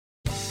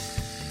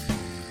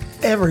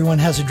Everyone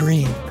has a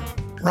dream.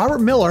 Robert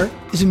Miller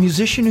is a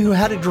musician who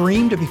had a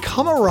dream to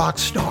become a rock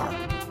star.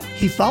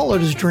 He followed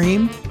his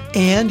dream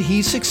and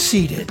he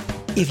succeeded.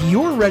 If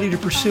you're ready to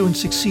pursue and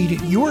succeed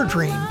at your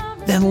dream,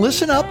 then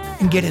listen up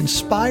and get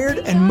inspired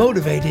and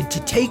motivated to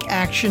take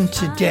action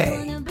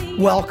today.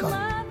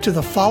 Welcome to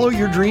the Follow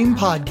Your Dream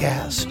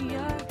podcast.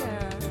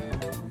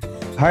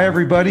 Hi,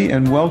 everybody,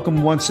 and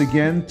welcome once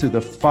again to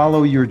the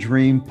Follow Your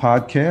Dream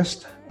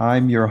podcast.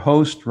 I'm your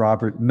host,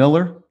 Robert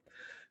Miller.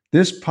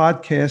 This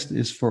podcast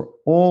is for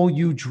all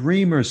you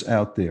dreamers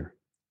out there.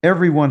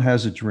 Everyone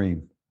has a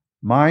dream.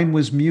 Mine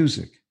was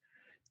music.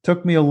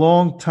 Took me a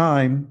long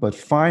time, but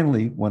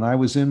finally, when I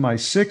was in my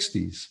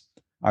 60s,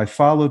 I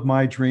followed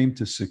my dream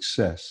to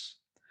success.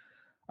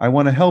 I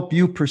want to help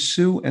you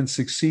pursue and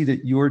succeed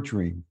at your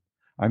dream.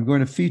 I'm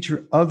going to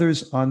feature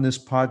others on this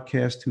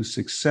podcast who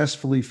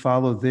successfully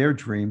follow their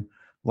dream,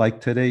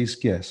 like today's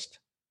guest.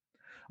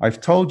 I've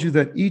told you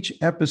that each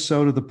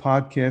episode of the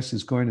podcast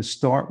is going to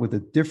start with a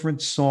different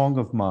song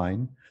of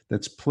mine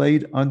that's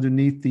played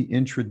underneath the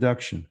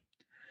introduction.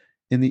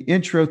 In the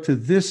intro to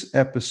this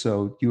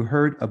episode, you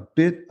heard a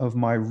bit of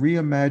my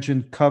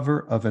reimagined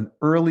cover of an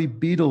early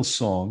Beatles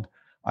song,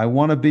 I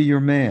Want to Be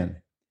Your Man,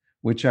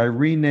 which I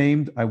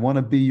renamed I Want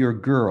to Be Your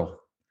Girl.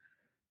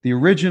 The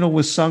original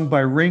was sung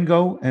by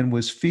Ringo and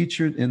was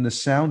featured in the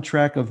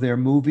soundtrack of their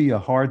movie, A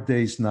Hard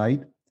Day's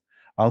Night.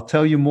 I'll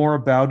tell you more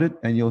about it,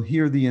 and you'll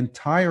hear the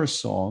entire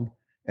song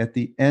at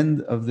the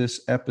end of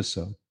this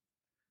episode.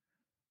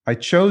 I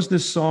chose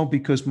this song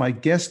because my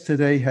guest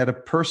today had a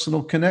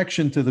personal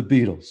connection to the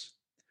Beatles.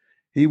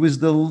 He was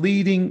the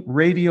leading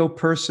radio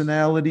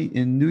personality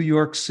in New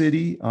York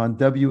City on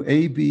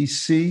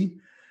WABC.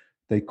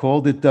 They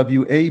called it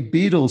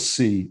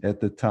WA-Beatles-C at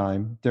the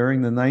time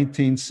during the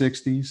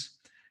 1960s.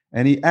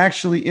 And he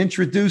actually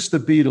introduced the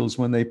Beatles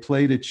when they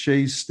played at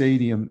Shea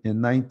Stadium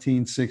in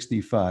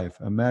 1965.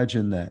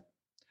 Imagine that.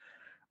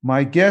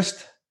 My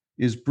guest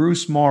is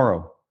Bruce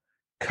Morrow,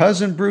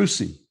 Cousin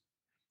Brucey,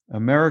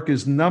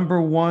 America's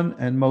 #1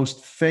 and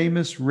most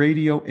famous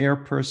radio air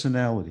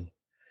personality.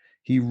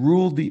 He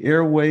ruled the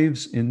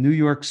airwaves in New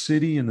York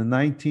City in the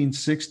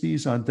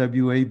 1960s on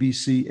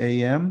WABC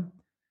AM.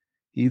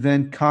 He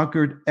then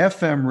conquered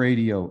FM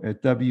radio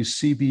at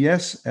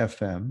WCBS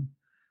FM.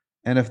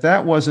 And if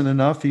that wasn't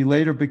enough, he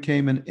later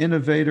became an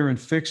innovator and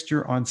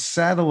fixture on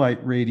satellite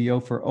radio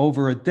for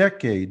over a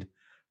decade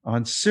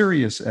on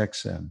Sirius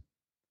XM.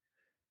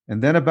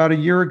 And then about a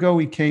year ago,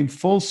 he came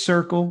full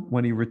circle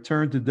when he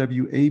returned to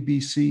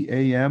WABC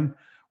AM,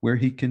 where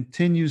he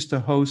continues to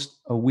host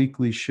a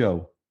weekly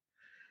show.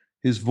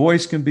 His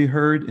voice can be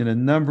heard in a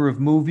number of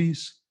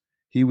movies.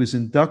 He was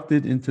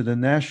inducted into the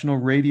National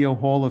Radio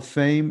Hall of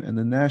Fame and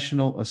the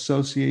National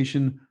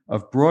Association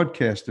of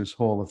Broadcasters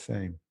Hall of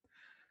Fame.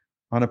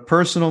 On a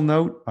personal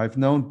note, I've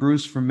known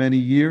Bruce for many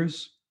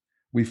years.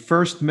 We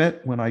first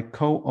met when I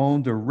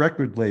co-owned a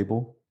record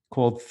label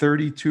called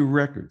 32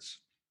 Records.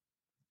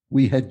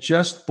 We had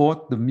just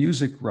bought the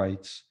music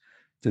rights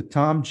to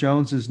Tom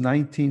Jones's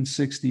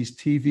 1960s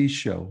TV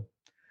show,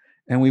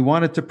 and we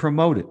wanted to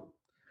promote it.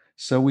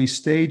 So we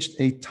staged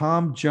a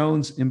Tom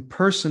Jones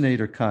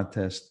impersonator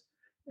contest,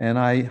 and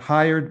I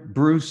hired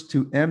Bruce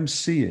to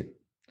MC it.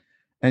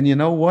 And you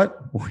know what?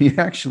 We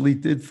actually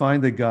did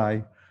find a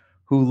guy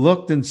who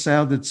looked and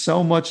sounded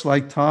so much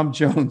like Tom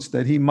Jones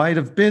that he might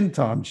have been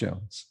Tom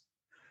Jones.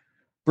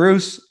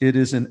 Bruce, it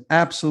is an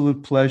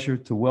absolute pleasure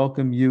to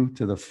welcome you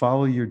to the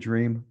Follow Your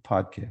Dream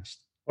podcast.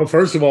 Well,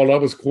 first of all,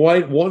 that was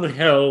quite one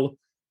hell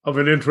of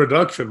an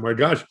introduction. My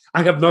gosh,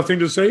 I have nothing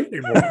to say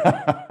anymore.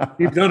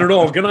 You've done it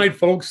all. Good night,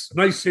 folks.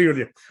 Nice seeing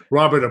you.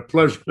 Robert, a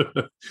pleasure.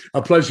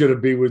 A pleasure to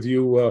be with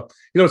you.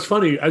 It's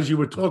funny, as you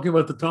were talking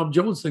about the Tom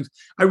Jones things,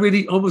 I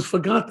really almost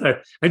forgot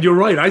that. And you're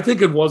right. I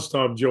think it was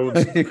Tom Jones.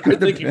 I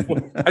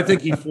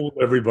think he fooled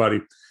everybody.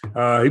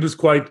 He was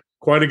quite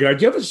a guy.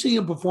 Did you ever see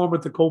him perform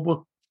at the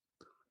Copa?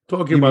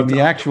 Talking about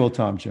the actual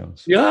Tom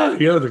Jones. Yeah,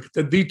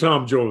 the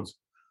Tom Jones.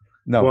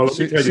 No, well,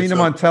 seen him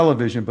on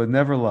television, but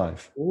never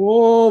live.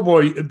 Oh,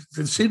 boy.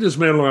 To see this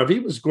man live, he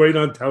was great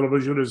on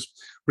television. His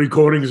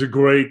recordings are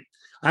great.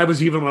 I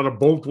was even on a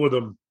boat with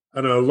him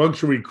on a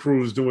luxury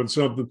cruise doing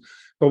something.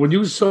 But when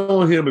you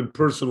saw him in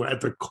person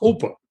at the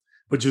Copa,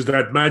 which is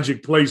that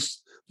magic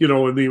place, in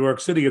New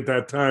York City at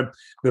that time,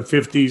 the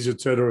 50s,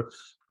 et cetera,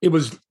 it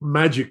was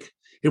magic.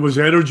 It was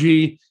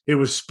energy. It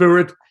was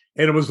spirit.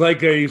 And it was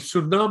like a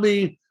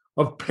tsunami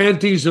of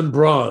panties and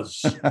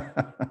bras.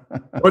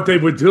 What they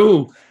would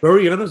do,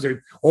 very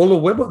innocent, all the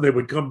women, they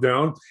would come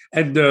down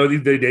and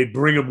they'd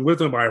bring him with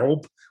them, I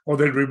hope, or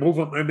they'd remove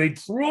him and they'd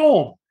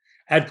throw him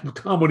at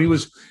Tom when he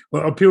was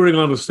appearing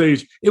on the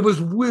stage. It was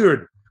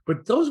weird,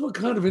 but those were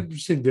kind of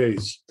interesting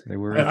days. They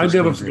were. I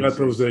never forgot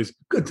those days.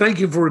 Good.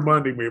 Thank you for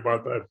reminding me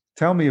about that.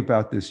 Tell me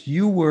about this.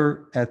 You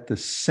were at the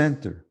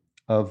center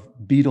of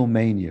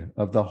Beatlemania,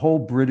 of the whole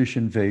British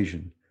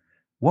invasion.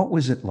 What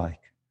was it like?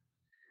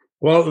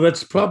 Well,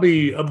 that's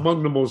probably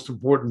among the most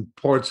important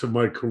parts of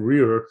my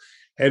career.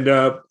 And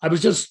I was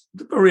just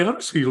very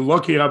honestly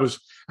lucky I was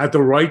at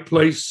the right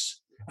place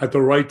at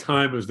the right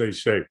time, as they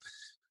say.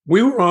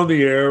 we were on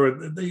the air,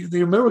 and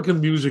the American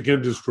music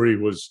industry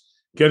was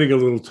getting a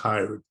little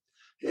tired.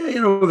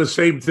 Yeah, the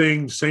same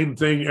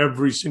thing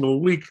every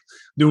single week.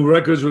 New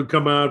records would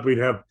come out. We'd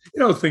have,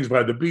 things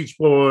by the Beach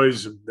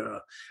Boys, and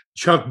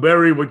Chuck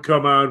Berry would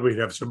come out. We'd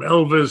have some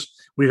Elvis.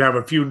 We'd have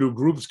a few new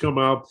groups come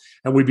out,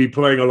 and we'd be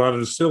playing a lot of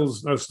the still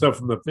stuff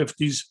from the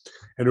 50s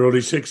and early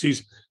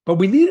 60s. But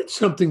we needed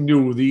something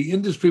new. The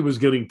industry was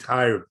getting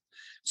tired.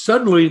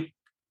 Suddenly,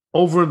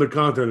 over in the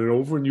continent,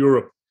 over in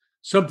Europe,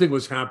 something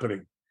was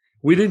happening.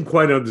 We didn't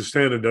quite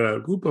understand it.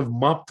 A group of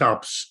mop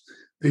tops,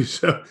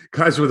 these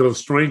guys with those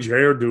strange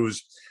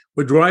hairdos,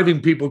 were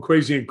driving people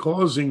crazy and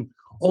causing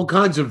all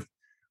kinds of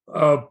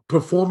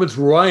performance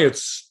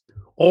riots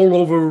all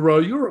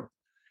over Europe.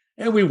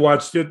 And we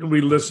watched it and we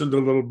listened a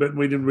little bit, and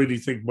we didn't really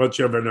think much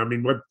of it. I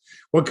mean,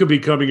 what could be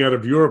coming out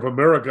of Europe?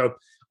 America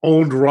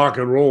owned rock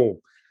and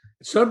roll.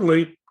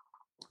 Suddenly,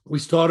 we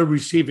started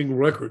receiving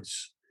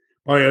records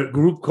by a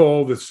group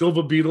called the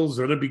Silver Beatles,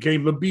 and it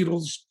became the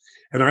Beatles.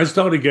 And I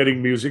started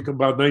getting music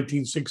about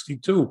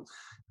 1962.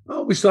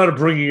 Well, we started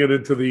bringing it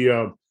into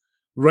the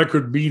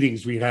record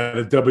meetings we had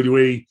at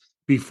WA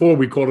before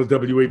we called it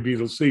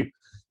WABLC.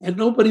 And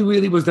nobody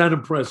really was that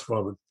impressed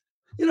from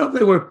it.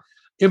 They were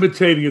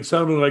imitating, it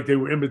sounded like they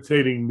were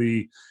imitating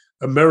the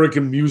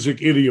American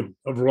music idiom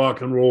of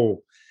rock and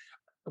roll.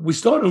 We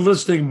started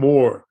listening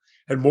more,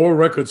 and more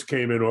records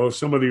came in, or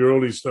some of the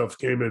early stuff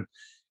came in,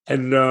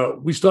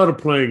 and we started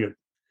playing it.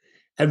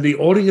 And the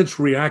audience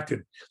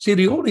reacted. See,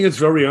 the audience,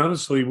 very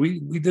honestly, we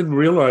didn't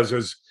realize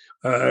as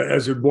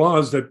it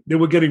was that they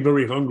were getting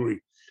very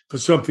hungry for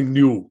something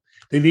new.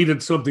 They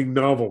needed something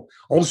novel.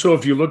 Also,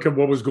 if you look at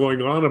what was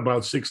going on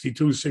about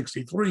 62,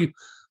 63,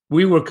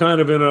 we were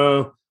kind of in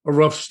a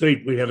rough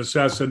state. We had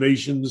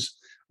assassinations,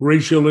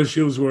 racial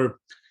issues were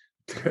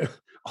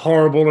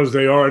horrible as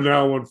they are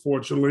now,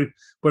 unfortunately,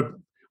 but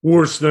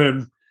worse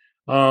then.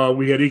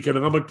 We had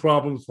economic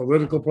problems,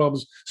 political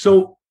problems.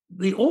 So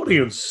the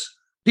audience,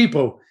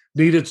 people,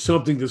 needed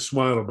something to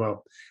smile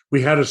about.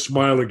 We had to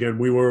smile again.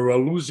 We were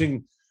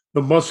losing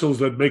the muscles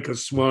that make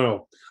us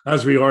smile,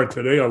 as we are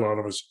today, a lot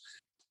of us.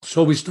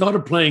 So we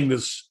started playing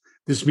this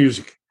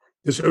music,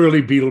 this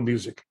early Beatle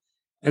music.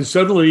 And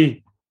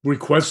suddenly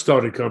requests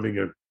started coming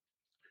in.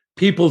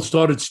 People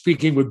started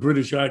speaking with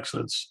British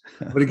accents.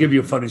 I'm going to give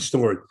you a funny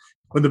story.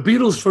 When the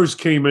Beatles first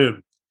came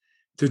in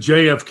to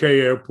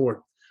JFK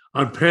Airport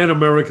on Pan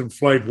American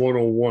Flight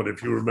 101,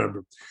 if you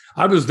remember,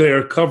 I was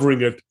there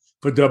covering it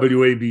for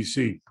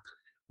WABC.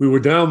 We were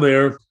down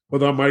there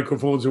with our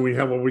microphones, and we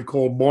had what we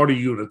call Marty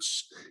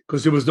units,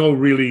 because there was no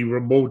really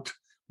remote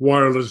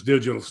wireless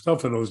digital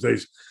stuff in those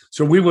days.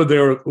 So we were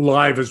there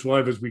live as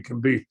we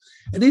can be.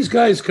 And these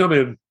guys come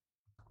in,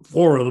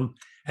 four of them,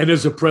 and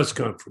there's a press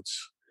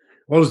conference.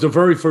 Well, it was the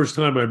very first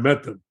time I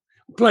met them,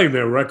 playing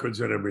their records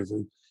and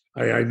everything.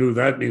 I knew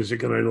that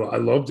music, and I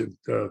loved it.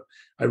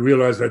 I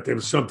realized that there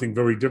was something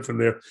very different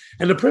there.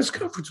 And the press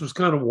conference was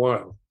kind of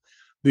wild.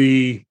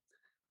 The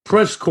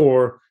press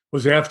corps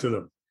was after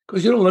them.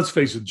 Because, let's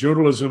face it,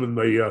 journalism and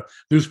the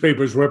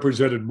newspapers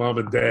represented mom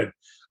and dad.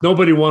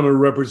 Nobody wanted to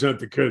represent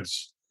the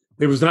kids.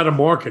 There was not a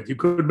market. You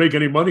couldn't make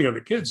any money on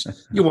the kids.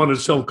 You wanted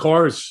to sell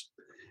cars.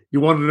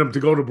 You wanted them to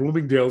go to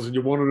Bloomingdale's, and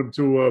you wanted them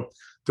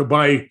to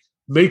buy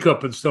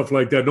makeup and stuff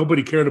like that.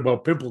 Nobody cared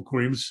about pimple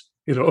creams,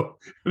 in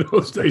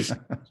those days.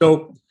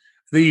 So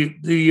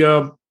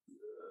the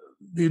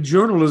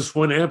journalists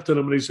went after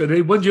them, and they said,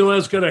 "Hey, when did you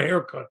last get a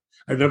haircut?"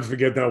 I never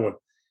forget that one.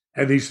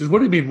 And he says, "What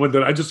do you mean, when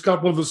did I just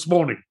got one this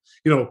morning?"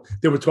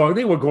 They were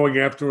going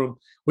after him.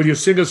 "Will you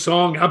sing a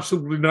song?"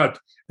 "Absolutely not."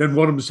 Then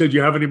one of them said,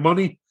 "You have any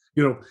money?"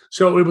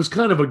 So it was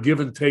kind of a give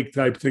and take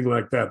type thing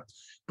like that.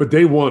 But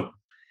they won.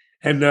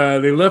 And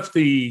they left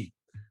the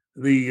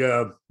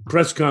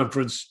press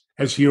conference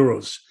as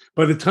heroes.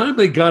 By the time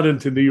they got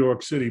into New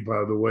York City,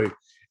 by the way,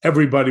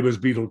 everybody was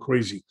Beatle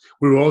crazy.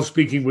 We were all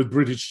speaking with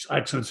British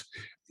accents.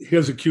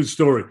 Here's a cute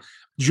story.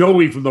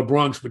 Joey from the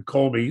Bronx would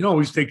call me.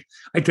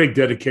 I take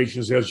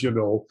dedications, as you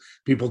know.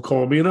 People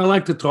call me, and I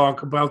like to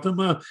talk about them.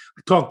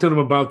 Talk to them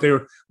about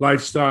their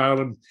lifestyle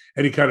and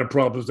any kind of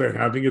problems they're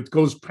having. It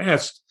goes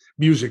past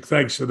music,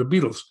 thanks to the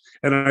Beatles.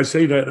 And I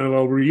say that, and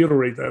I'll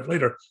reiterate that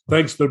later.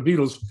 Thanks to the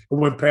Beatles, it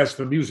went past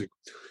the music.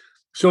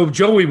 So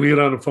Joey would get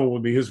on the phone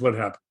with me. Here's what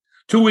happened.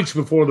 2 weeks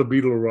before the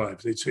Beatle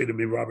arrived, they'd say to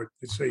me, "Robert,"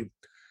 they'd say,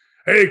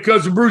 "Hey,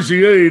 Cousin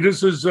Brucey, hey,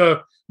 this is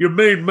your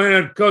main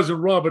man, Cousin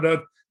Robert,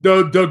 at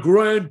the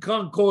Grand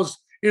Concourse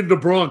in the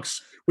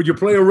Bronx. Would you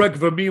play a record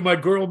for me and my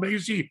girl,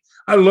 Maisie?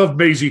 I love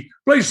Maisie.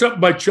 Play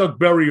something by Chuck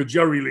Berry or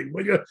Jerry Lee,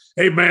 will you?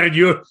 Hey, man,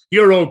 you're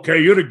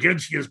okay. You're the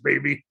Genshias,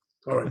 baby."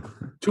 All right.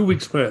 2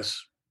 weeks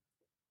pass.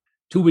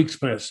 2 weeks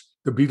pass.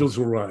 The Beatles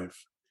arrive.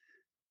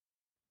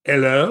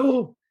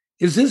 "Hello?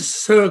 Is this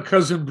Sir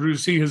Cousin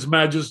Brucey, His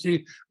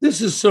Majesty?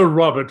 This is Sir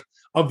Robert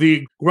of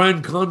the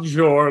Grand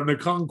Concours and the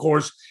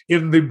Concourse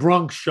in the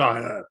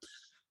Bronxshire."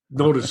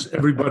 Notice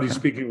everybody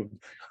speaking.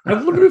 "I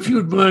wonder if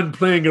you'd mind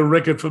playing a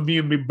record for me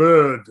and me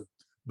bird."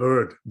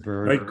 Bird.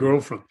 Right,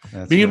 girlfriend.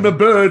 That's me and my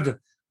bird,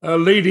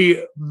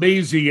 Lady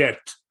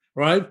Maisiette,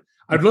 right?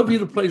 "I'd love you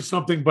to play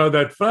something by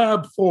that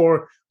Fab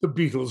Four, the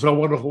Beatles. I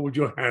want to hold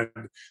your hand.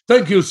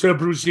 Thank you, Sir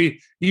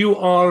Brucey. You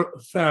are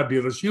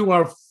fabulous. You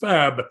are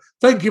fab.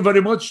 Thank you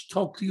very much.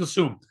 Talk to you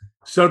soon.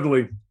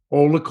 Suddenly,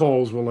 all the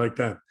calls were like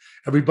that.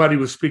 Everybody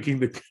was speaking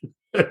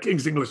the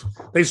King's English.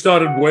 They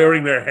started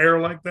wearing their hair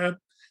like that,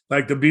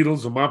 like the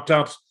Beatles, the mop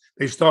tops.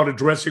 They started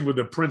dressing with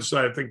the Prince,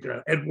 I think,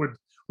 Edward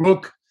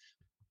look.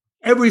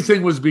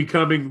 Everything was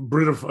becoming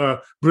British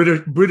file,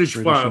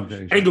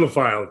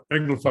 Anglophile.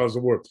 Anglophile is the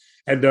word.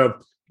 And the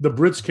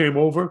Brits came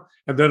over,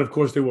 and then, of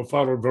course, they were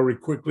followed very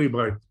quickly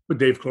by the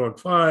Dave Clark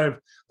Five,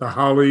 the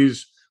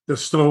Hollies, the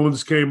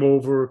Stones came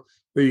over,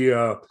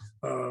 the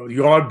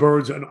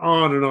Yardbirds, and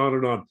on and on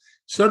and on.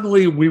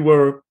 Suddenly, we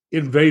were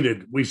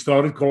invaded. We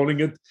started calling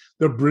it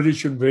the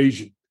British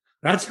invasion.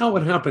 That's how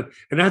it happened,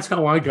 and that's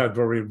how I got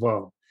very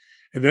involved.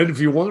 And then, if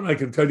you want, I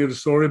can tell you the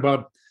story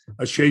about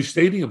Shea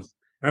Stadium.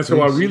 That's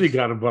how I really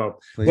got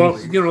involved. Please. Well,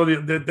 you know,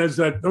 there's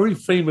that very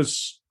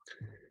famous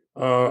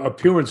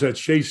appearance at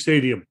Shea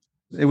Stadium.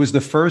 It was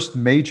the first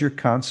major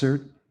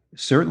concert,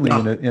 certainly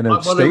in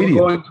a stadium.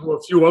 Going to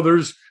a few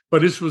others,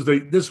 but this was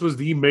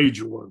the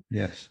major one.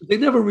 Yes, they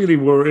never really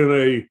were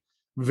in a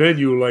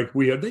venue like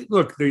we had.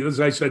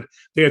 As I said,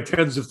 they had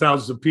tens of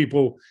thousands of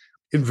people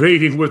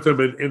invading with them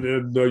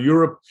in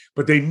Europe,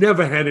 but they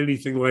never had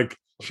anything like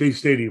Shea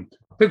Stadium.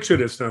 Picture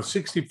this now: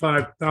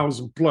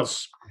 65,000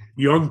 plus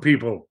young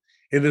people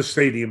in the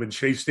stadium, in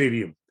Shea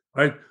Stadium,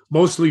 right?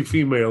 Mostly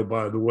female,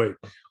 by the way.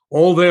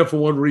 All there for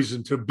one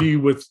reason, to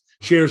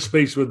share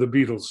space with the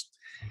Beatles.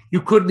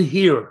 You couldn't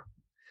hear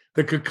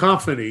the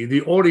cacophony.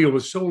 The audio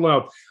was so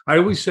loud. I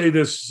always say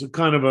this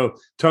kind of a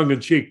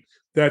tongue-in-cheek,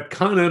 that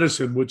Con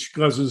Edison, which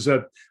cousins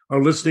that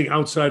are listening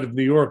outside of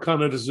New York,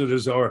 Con Edison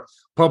is our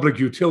public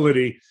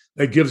utility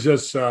that gives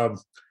us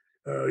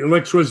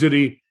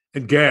electricity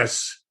and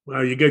gas.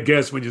 You get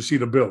gas when you see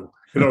the bill.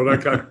 You know,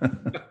 that kind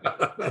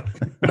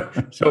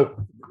of. So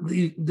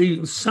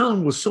the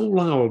sound was so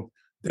loud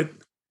that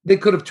they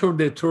could have turned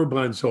their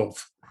turbines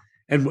off,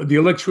 and the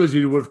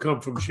electricity would have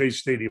come from Shea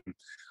Stadium.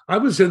 I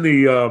was in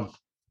the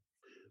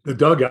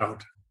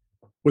dugout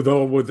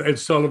with Ed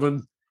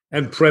Sullivan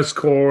and press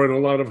corps and a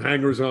lot of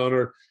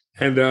hangers-on,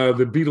 and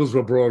the Beatles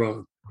were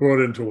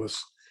brought into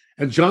us.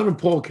 And John and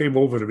Paul came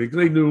over to me because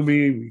they knew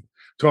me. We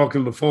talked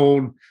on the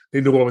phone.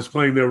 They knew I was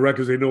playing their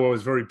records. They knew I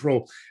was very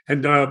pro.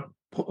 And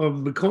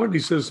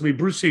McCartney says to me,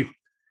 "Brucey,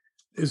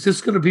 is this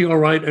going to be all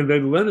right?" And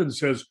then Lennon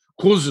says,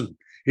 "Cousin."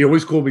 He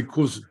always called me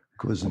cousin.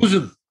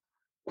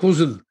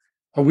 Cousin.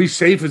 Are we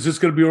safe? Is this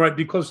going to be all right?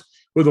 Because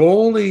with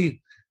all the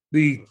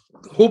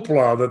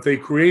hoopla that they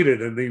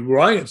created and the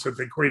riots that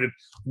they created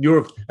in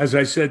Europe, as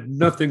I said,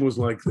 nothing was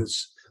like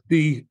this.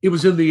 It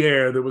was in the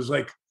air. There was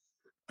like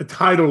a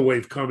tidal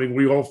wave coming.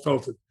 We all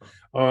felt it.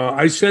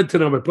 I said to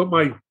them, I put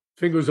my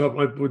fingers up.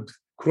 I would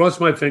cross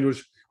my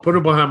fingers, put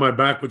them behind my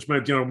back, which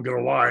meant, I'm going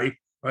to lie.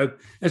 Right?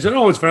 I said,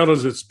 "Oh,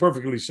 fellas, it's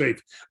perfectly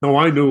safe." No,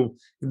 I knew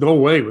no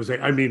way it was.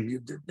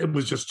 It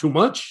was just too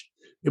much.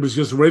 It was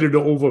just ready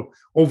to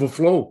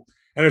overflow.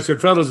 And I said,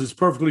 "Fellas, it's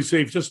perfectly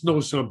safe. Just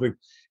know something.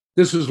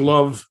 This is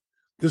love.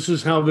 This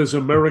is how this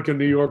American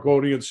New York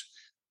audience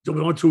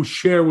want to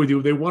share with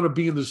you. They want to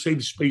be in the same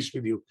space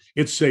with you.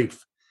 It's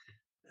safe."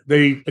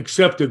 They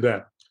accepted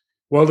that.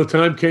 Well, the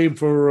time came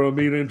for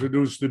me to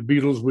introduce the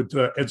Beatles with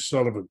Ed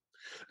Sullivan.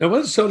 Now,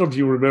 Ed Sullivan,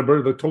 you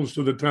remember, the toast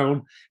of the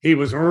town, he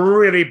was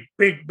really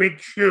big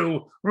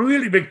shoe,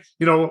 really big,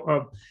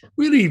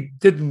 really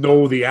didn't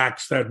know the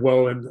acts that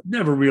well and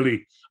never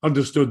really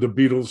understood the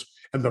Beatles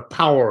and the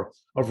power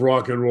of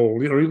rock and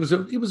roll.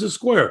 He was a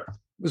square.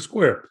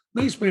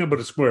 Nice man, but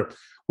a square.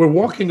 We're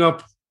walking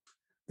up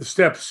the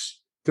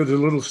steps to the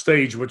little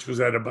stage, which was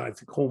at about, I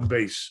think, home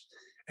base.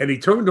 And he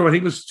turned around. He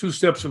was 2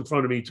 steps in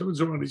front of me. He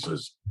turns around and he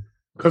says,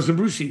 "Cousin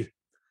Brucey,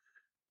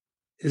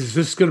 is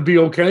this going to be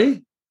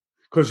okay?"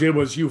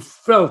 Because you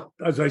felt,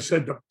 as I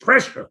said, the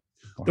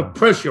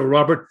pressure,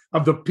 Robert,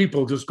 of the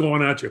people just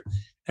going at you.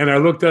 And I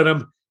looked at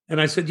him and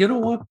I said, "You know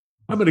what?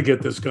 I'm going to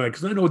get this guy,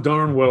 because I know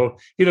darn well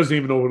he doesn't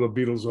even know who the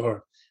Beatles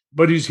are,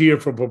 but he's here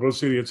for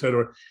publicity,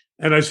 etc."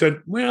 And I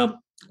said,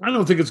 "Well, I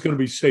don't think it's going to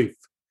be safe.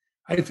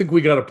 I think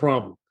we got a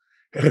problem."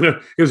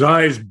 And his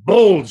eyes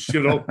bulged,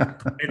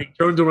 and he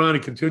turned around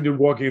and continued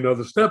walking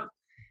another step.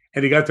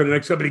 And he got to the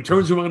next step and he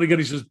turns around again.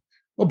 He says,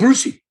 "Well,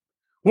 Brucey,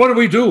 what do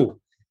we do?"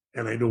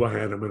 And I knew I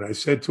had him. And I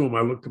said to him,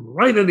 I looked him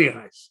right in the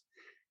eyes.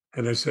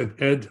 And I said,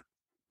 "Ed,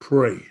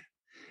 pray."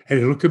 And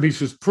he looked at me and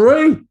says,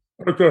 "Pray?"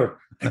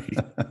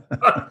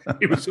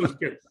 He was so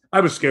scared. I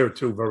was scared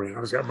too, very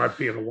honest. I'm not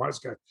being a wise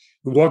guy.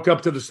 We walked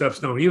up to the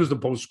steps. Now, here's the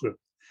postscript.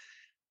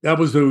 That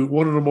was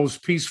one of the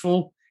most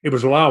peaceful, it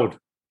was loud,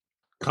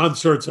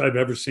 concerts I've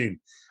ever seen.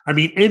 I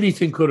mean,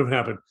 anything could have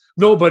happened.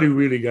 Nobody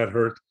really got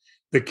hurt.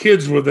 The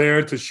kids were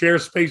there to share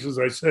space, as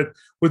I said,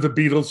 with the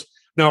Beatles.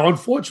 Now,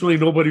 unfortunately,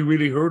 nobody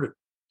really heard it.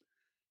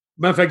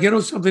 Matter of fact, you know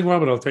something,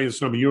 Robert? I'll tell you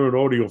something. You're an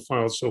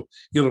audiophile, so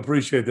you'll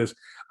appreciate this.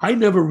 I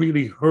never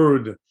really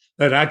heard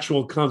that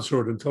actual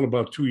concert until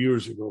about 2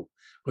 years ago,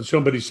 when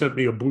somebody sent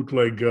me a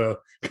bootleg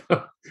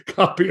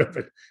copy of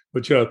it,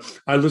 which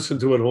I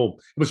listened to at home.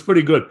 It was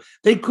pretty good.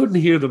 They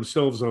couldn't hear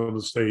themselves on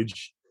the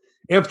stage.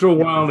 After a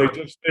while, they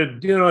just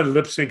did,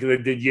 lip sync, and they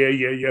did, yeah,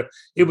 yeah, yeah.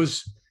 It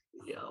was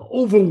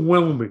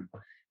overwhelming.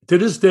 To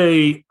this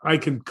day, I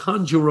can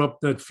conjure up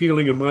that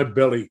feeling in my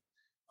belly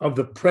of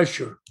the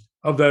pressure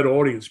of that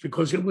audience,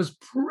 because it was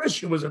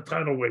pressure, was a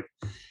tidal wave.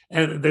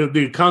 And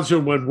the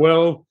concert went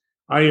well.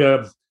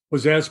 I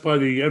was asked by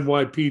the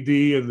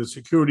NYPD and the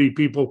security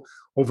people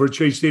over at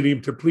Shea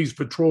Stadium to please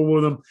patrol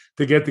with them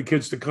to get the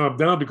kids to calm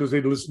down, because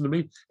they'd listen to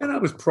me. And I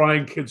was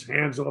prying kids'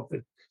 hands off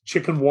the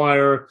chicken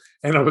wire,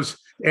 and I was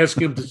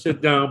asking them to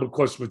sit down, of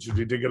course, which is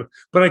ridiculous.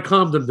 But I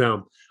calmed them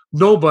down.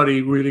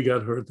 Nobody really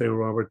got hurt there,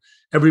 Robert.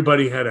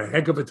 Everybody had a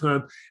heck of a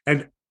time.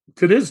 And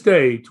to this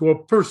day, to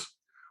a person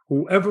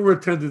who ever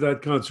attended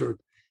that concert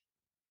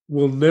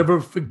will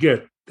never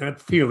forget that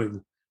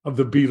feeling of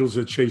the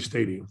Beatles at Shea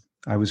Stadium.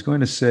 I was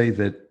going to say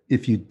that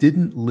if you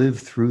didn't live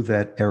through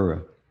that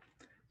era,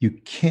 you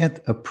can't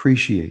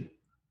appreciate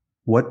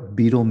what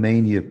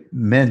Beatlemania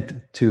meant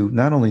to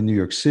not only New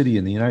York City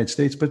and the United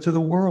States, but to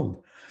the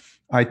world.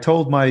 I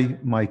told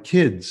my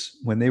kids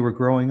when they were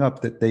growing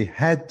up that they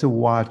had to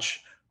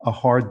watch A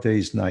Hard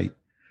Day's Night,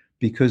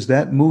 because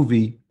that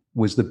movie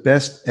was the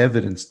best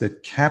evidence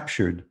that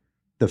captured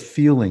the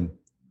feeling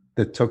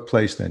that took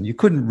place then. You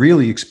couldn't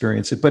really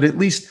experience it, but at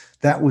least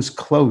that was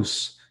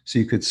close so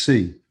you could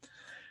see.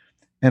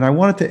 And I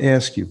wanted to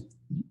ask you,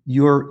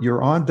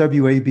 you're on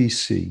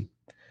WABC.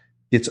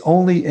 It's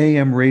only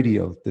AM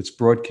radio that's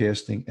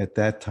broadcasting at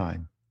that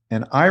time.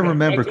 And I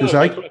remember, because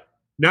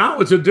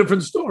now it's a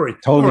different story.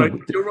 Totally.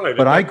 Right, you're right.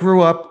 But I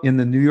grew up in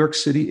the New York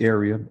City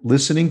area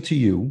listening to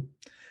you.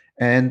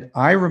 And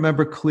I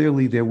remember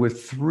clearly there were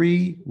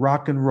 3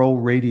 rock and roll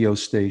radio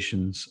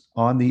stations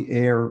on the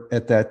air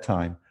at that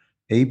time.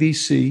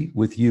 ABC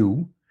with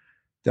you,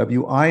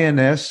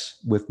 WINS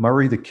with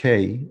Murray the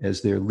K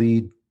as their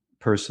lead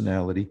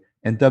personality,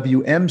 and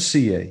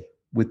WMCA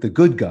with the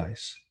good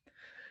guys.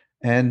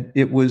 And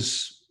it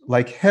was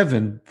like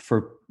heaven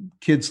for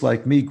kids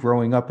like me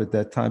growing up at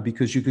that time,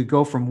 because you could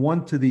go from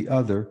one to the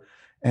other,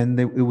 and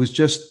it was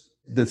just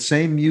the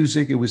same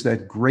music. It was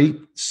that great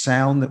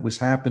sound that was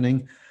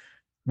happening.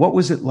 What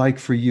was it like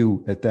for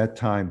you at that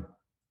time?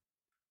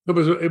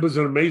 It was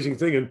an amazing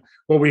thing. And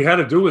what we had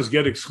to do is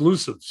get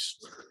exclusives,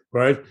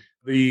 right?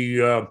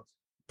 The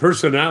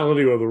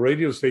personality or the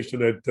radio station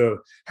that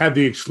had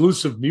the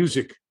exclusive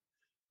music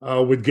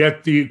would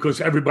get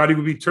because everybody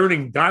would be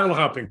dial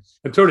hopping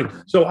and turning.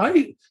 So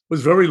I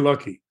was very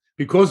lucky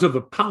because of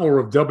the power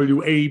of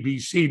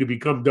WABC to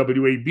become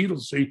WA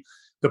Beatlesy.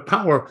 The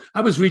power,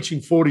 I was reaching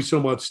 40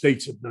 some odd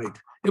states at night.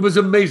 It was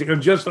amazing.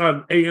 And just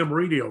on AM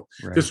radio.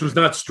 Right. This was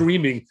not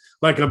streaming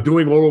like I'm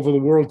doing all over the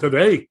world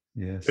today.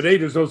 Yes. Today,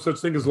 there's no such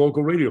thing as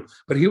local radio.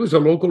 But he was a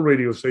local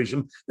radio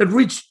station that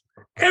reached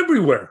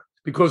everywhere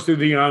because of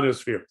the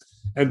ionosphere.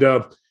 And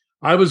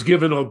I was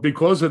given,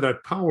 because of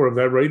that power of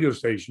that radio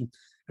station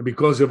and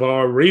because of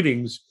our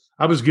ratings,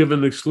 I was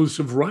given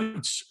exclusive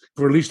rights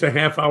for at least a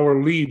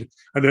half-hour lead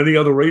on any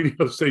other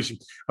radio station.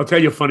 I'll tell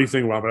you a funny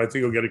thing, Robert. I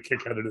think you'll get a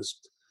kick out of this.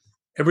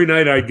 Every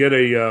night I get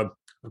a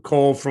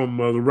call from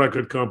the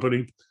record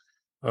company,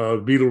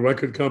 Beatle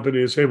record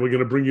company, and say, we're going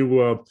to bring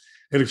you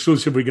an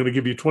exclusive. We're going to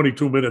give you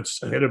 22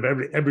 minutes ahead of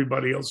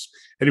everybody else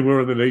anywhere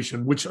in the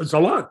nation, which is a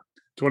lot,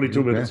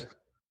 22 minutes.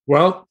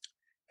 Well,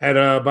 at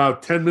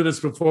about 10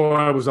 minutes before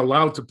I was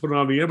allowed to put it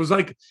on the air, it was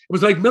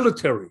like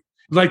military,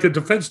 like the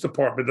Defense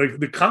Department, like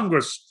the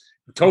Congress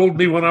told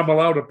me when I'm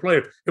allowed to play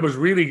it. It was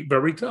really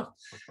very tough.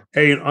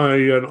 An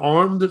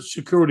armed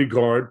security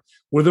guard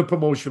with a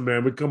promotion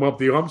man would come up.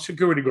 The armed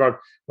security guard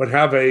would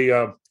have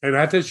an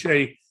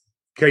attaché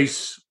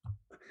case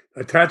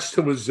attached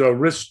to his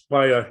wrist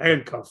by a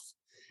handcuff.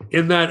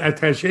 In that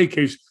attaché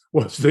case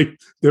was the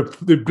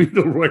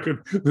Beatle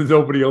record that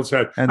nobody else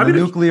had. And the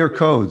nuclear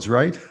codes,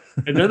 right?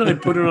 And then I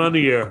put it on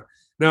the air.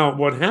 Now,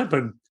 what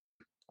happened,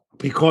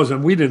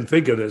 and we didn't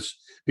think of this,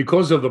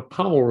 because of the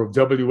power of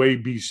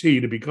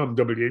WABC to become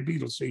WA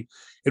Beatlesy,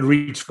 it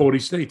reached 40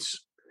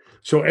 states.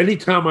 So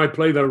anytime I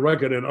play that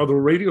record, and other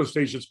radio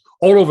stations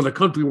all over the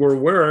country were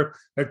aware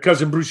that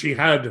Cousin Brucey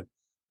had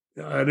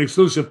an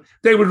exclusive,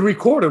 they would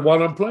record it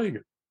while I'm playing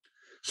it.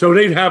 So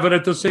they'd have it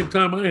at the same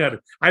time I had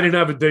it. I didn't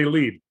have a day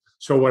lead.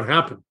 So what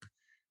happened?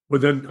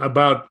 Within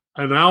about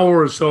an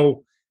hour or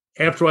so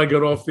after I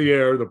got off the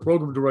air, the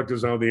program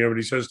director's on the air, and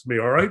he says to me,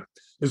 all right,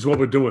 this is what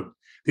we're doing.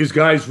 These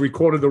guys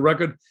recorded the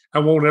record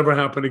and won't ever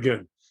happen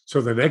again. So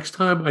the next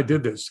time I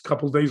did this, a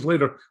couple of days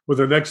later, with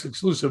the next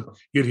exclusive,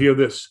 you'd hear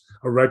this.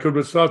 A record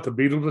would start, the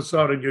Beatles would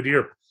start, and you'd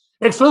hear,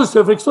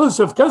 exclusive,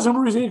 Cousin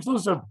Brucey,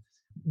 exclusive.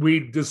 We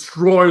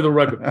destroy the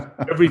record.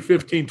 Every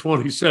 15,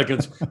 20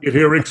 seconds, you'd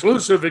hear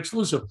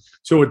exclusive.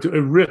 So it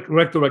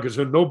wrecked the record,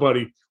 so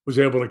nobody was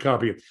able to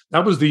copy it.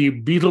 That was the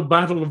Beatle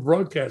battle of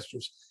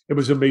broadcasters. It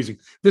was amazing.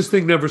 This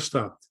thing never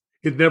stopped.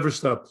 It never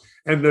stopped.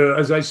 And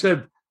as I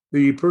said,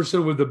 the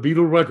person with the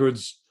Beatle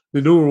records,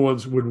 the newer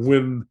ones, would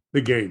win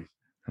the game.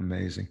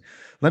 Amazing.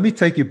 Let me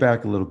take you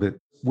back a little bit.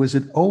 Was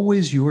it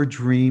always your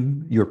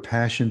dream, your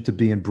passion to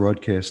be in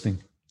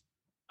broadcasting?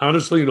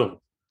 Honestly, no.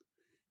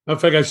 In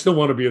fact, I still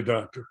want to be a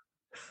doctor.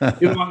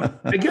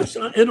 I guess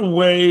in a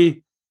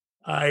way,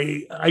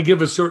 I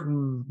give a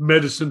certain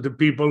medicine to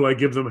people. I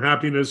give them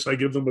happiness. I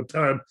give them a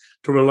time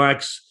to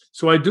relax.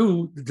 So I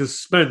do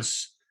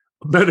dispense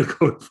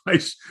medical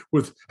advice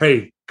with,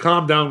 hey,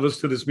 calm down,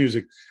 listen to this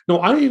music. No,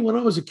 when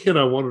I was a kid,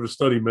 I wanted to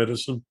study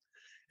medicine.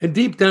 And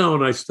deep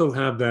down, I still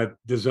have that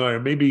desire.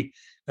 Maybe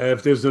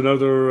if there's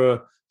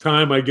another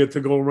time I get to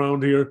go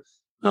around here,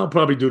 I'll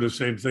probably do the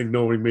same thing,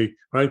 knowing me,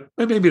 right?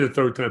 Maybe the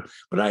third time.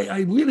 But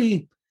I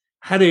really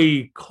had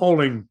a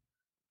calling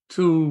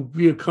to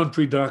be a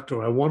country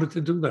doctor. I wanted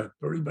to do that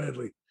very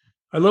badly.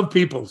 I love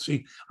people.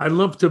 See, I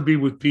love to be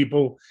with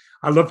people.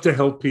 I love to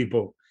help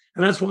people.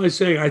 And that's why I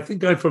say I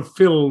think I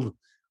fulfilled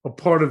a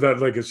part of that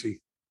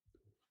legacy.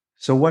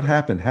 So what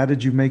happened? How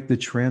did you make the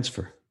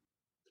transfer?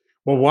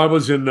 Well, while I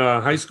was in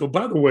high school,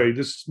 by the way,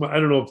 I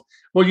don't know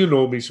if, you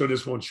know me, so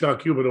this won't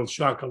shock you, but it'll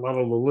shock a lot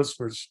of the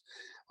listeners.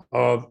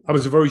 I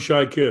was a very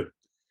shy kid.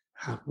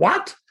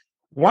 What?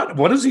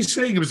 What is he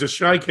saying? He was a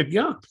shy kid.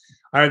 Yeah.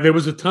 There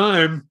was a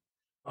time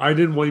I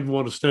didn't even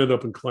want to stand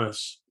up in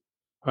class.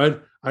 I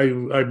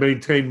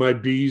maintained my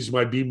B's,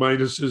 my B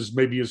minuses,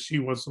 maybe a C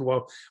once in a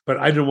while, but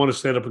I didn't want to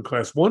stand up in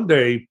class. One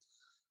day,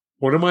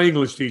 one of my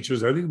English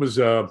teachers, I think it was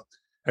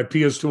at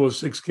PS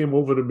 206, came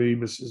over to me,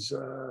 Mrs.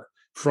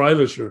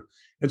 Freilischer,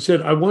 and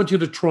said, I want you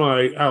to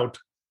try out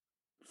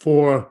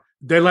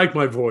they like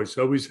my voice.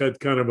 I always had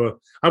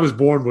I was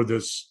born with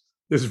this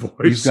voice.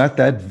 You've got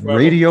that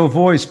radio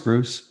voice,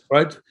 Bruce.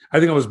 Right? I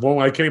think I was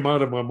born. I came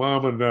out of my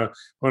mom, and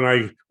when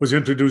I was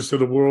introduced to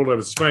the world, I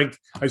was spanked.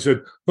 I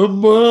said,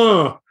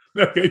 Mama.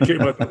 It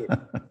came out that way.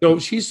 So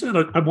she said,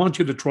 I want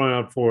you to try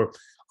out for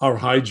our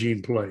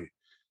hygiene play.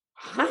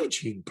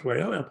 Hygiene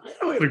play? I don't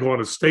have to go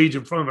on a stage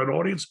in front of an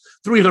audience,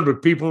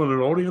 300 people in an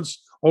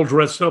audience, all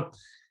dressed up.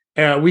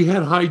 We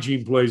had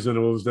hygiene plays in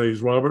those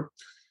days, Robert.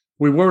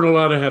 We weren't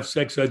allowed to have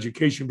sex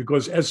education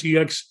because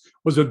sex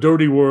was a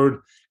dirty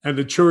word, and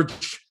the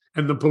church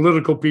and the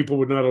political people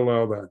would not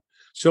allow that.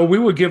 So we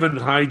were given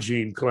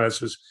hygiene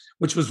classes,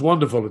 which was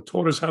wonderful. It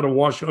taught us how to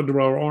wash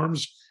under our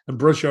arms and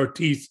brush our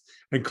teeth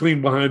and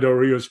clean behind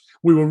our ears.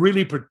 We were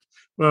really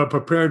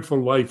prepared for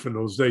life in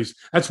those days.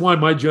 That's why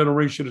my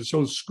generation is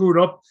so screwed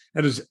up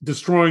and is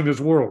destroying this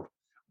world.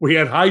 We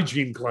had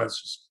hygiene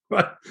classes.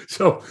 Right?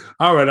 So,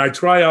 all right, I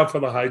try out for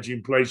the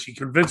hygiene play. She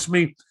convinced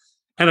me,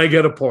 and I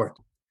get a part.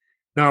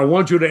 Now, I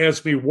want you to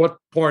ask me, what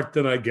part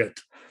did I get?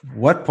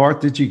 What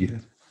part did you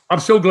get? I'm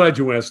so glad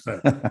you asked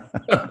that.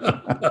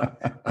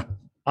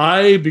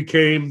 I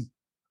became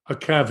a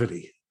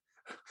cavity.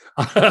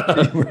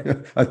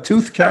 A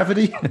tooth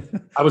cavity?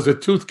 I was a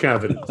tooth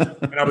cavity.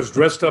 And I was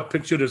dressed up,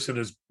 picture this, in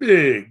this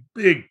big,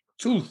 big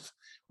tooth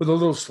with a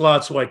little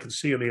slot so I could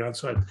see on the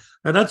outside.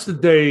 And that's the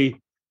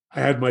day I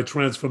had my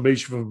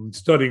transformation from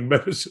studying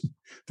medicine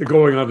to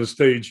going on the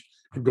stage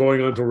and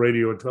going onto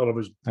radio and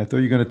television. I thought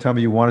you were going to tell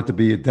me you wanted to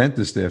be a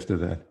dentist after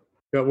that.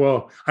 Yeah,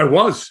 well, I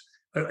was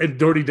in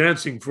Dirty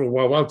Dancing for a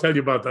while. I'll tell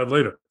you about that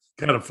later.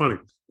 Kind of funny,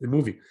 the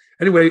movie.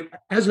 Anyway,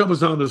 as I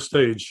was on the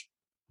stage,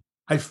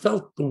 I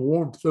felt the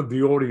warmth of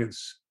the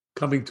audience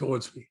coming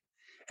towards me,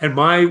 and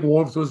my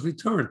warmth was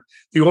returned.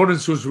 The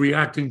audience was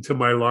reacting to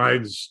my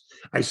lines.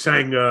 I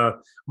sang,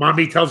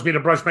 Mommy tells me to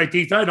brush my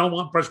teeth. I don't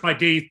want to brush my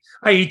teeth.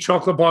 I eat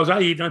chocolate bars.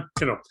 I eat,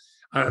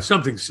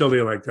 something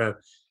silly like that.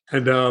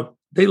 And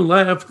they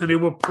laughed and they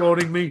were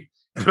applauding me.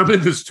 And I'm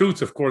in this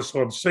tooth, of course,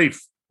 so I'm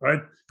safe,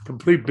 right?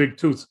 Complete big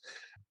tooth.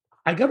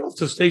 I got off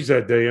the stage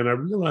that day and I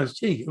realized,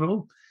 gee,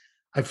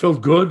 I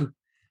felt good.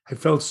 I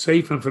felt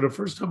safe. And for the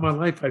first time in my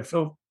life, I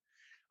felt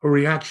a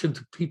reaction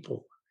to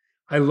people.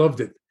 I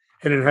loved it.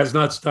 And it has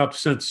not stopped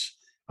since.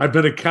 I've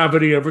been a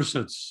cavity ever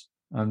since.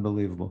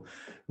 Unbelievable.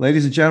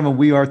 Ladies and gentlemen,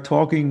 we are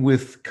talking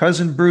with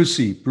Cousin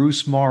Brucey,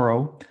 Bruce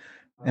Morrow.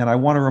 And I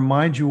want to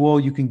remind you all,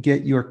 you can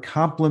get your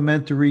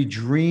complimentary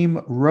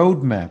dream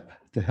roadmap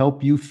to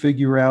help you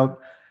figure out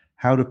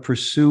how to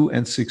pursue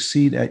and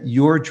succeed at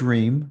your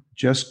dream.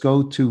 Just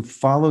go to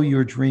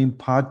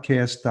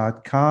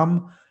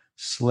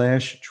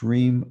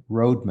followyourdreampodcast.com/dream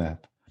roadmap.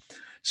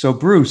 So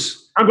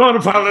Bruce. I'm going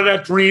to follow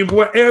that dream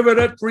wherever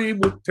that dream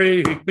would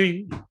take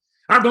me.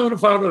 I'm going to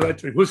follow that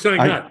dream. Who's saying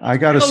that? I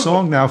got a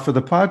song now for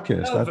the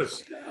podcast.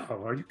 Elvis.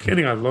 Oh, are you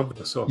kidding? I love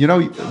this song.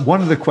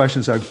 One of the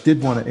questions I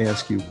did want to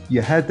ask you,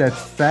 you had that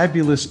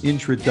fabulous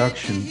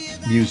introduction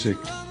music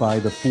by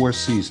the Four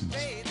Seasons.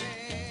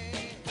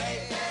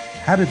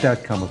 How did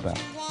that come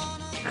about?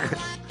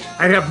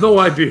 I have no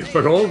idea,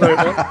 but all that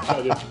I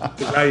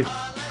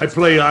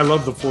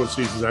love the Four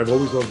Seasons. I've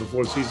always loved the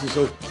Four Seasons.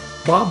 So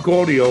Bob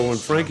Gaudio and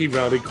Frankie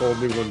Valli called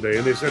me one day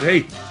and they said,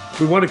 hey,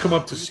 we want to come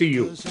up to see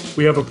you.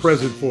 We have a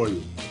present for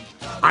you.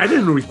 I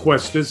didn't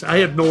request this. I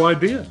had no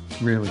idea.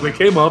 Really? They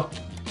came up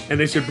and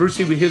they said,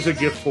 Brucey, here's a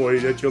gift for you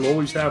that you'll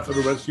always have for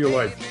the rest of your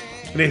life.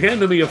 And they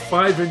handed me a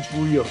 5-inch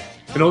reel.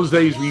 In those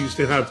days, we used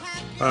to have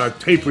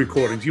tape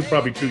recordings. You're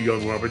probably too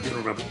young, Robert. You don't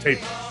remember tape.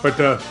 But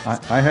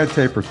I had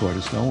tape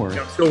recorders. Don't worry.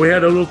 Yeah, so we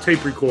had a little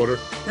tape recorder,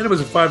 and it was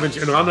a 5-inch.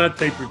 And on that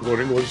tape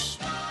recording was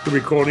the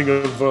recording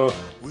of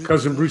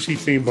Cousin Brucey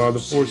theme by the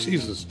Four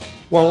Seasons.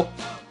 Well,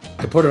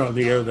 I put it on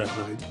the air that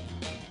night,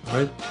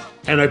 right?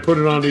 And I put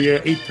it on the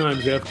air 8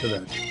 times after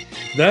that.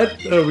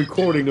 That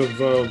recording of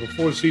the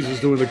Four Seasons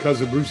doing the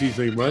Cousin Brucey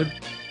theme, right,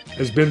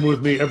 has been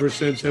with me ever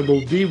since and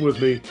will be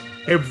with me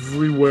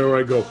everywhere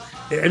I go.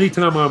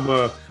 Anytime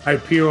I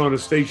appear on a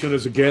station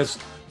as a guest,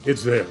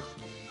 it's there,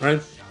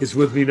 right? It's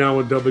with me now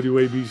on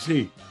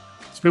WABC.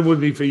 It's been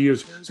with me for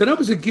years. So that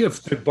was a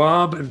gift that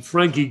Bob and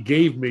Frankie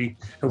gave me,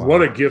 and Wow.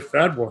 what a gift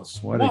that was.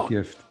 What a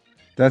gift.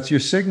 That's your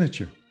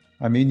signature.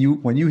 I mean,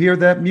 when you hear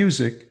that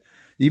music,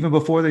 even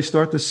before they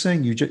start to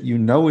sing, you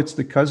know it's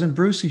the Cousin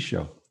Brucey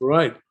show.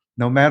 Right.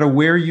 No matter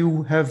where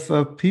you have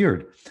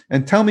appeared.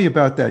 And tell me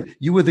about that.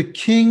 You were the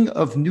king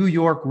of New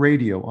York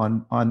radio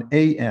on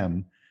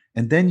AM,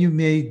 and then you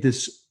made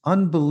this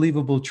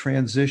unbelievable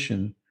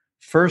transition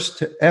first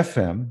to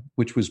FM,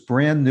 which was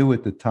brand new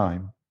at the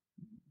time,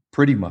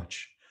 pretty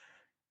much,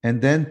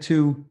 and then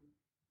to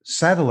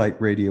satellite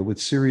radio with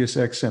Sirius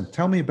XM.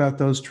 Tell me about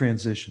those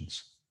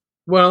transitions.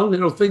 Well,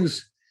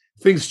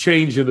 things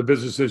change in the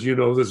business. As you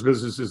know, this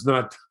business is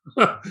not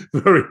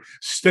very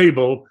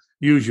stable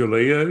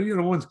usually.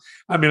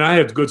 I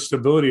had good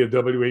stability at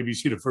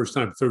WABC the first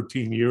time,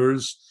 13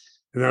 years,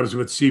 and I was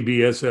with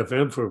CBS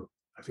FM for,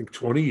 I think,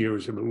 20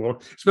 years.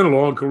 It's been a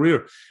long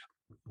career.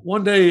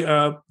 One day,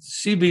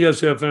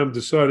 CBS FM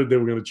decided they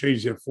were going to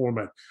change their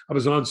format. I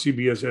was on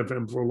CBS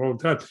FM for a long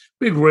time.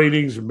 Big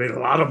ratings, and made a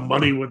lot of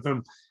money with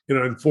them,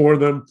 and for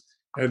them.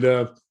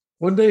 And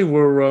one day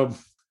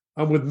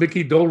I'm with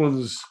Mickey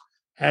Dolenz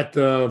at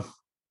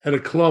a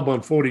club on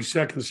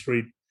 42nd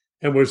Street,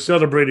 and we're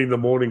celebrating the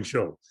morning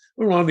show.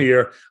 We're on the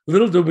air.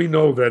 Little did we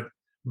know that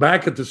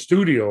back at the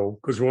studio,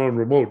 because we're on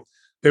remote,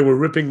 they were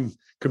ripping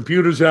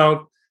computers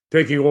out,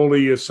 taking all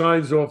the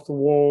signs off the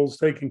walls,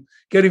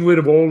 getting rid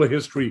of all the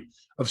history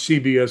of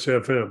CBS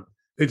FM.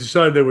 They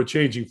decided they were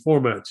changing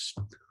formats.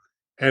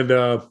 And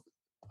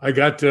I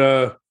got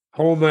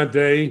home that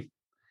day,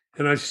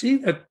 and I see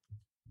that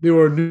there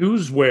were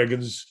news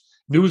wagons,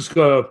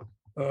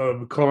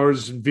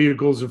 cars and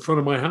vehicles in front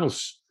of my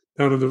house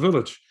down in the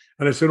Village.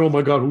 And I said, oh,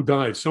 my God, who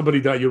died?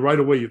 Somebody died. Right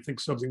away, you think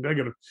something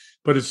negative.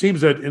 But it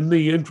seems that in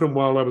the interim,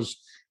 while I was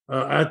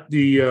at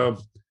the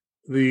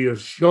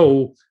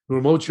show, the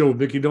remote show with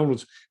Mickey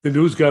Dolenz, the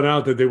news got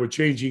out that they were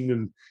changing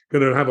and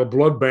going to have a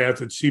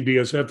bloodbath at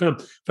CBS FM.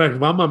 In fact,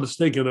 if I'm not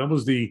mistaken, that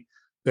was the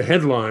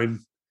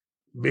headline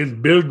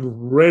in big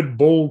red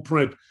bold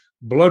print,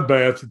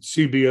 bloodbath at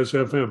CBS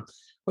FM.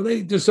 Well,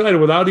 they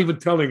decided without even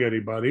telling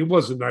anybody. It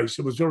wasn't nice.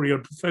 It was very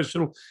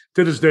unprofessional.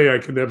 To this day, I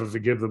can never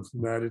forgive them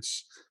from that.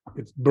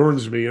 It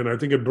burns me, and I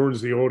think it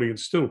burns the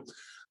audience too.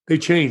 They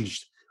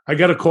changed. I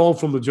got a call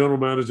from the general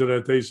manager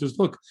that day. He says,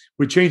 look,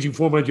 we're changing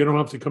format. You don't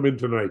have to come in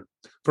tonight.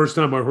 First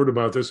time I heard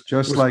about this.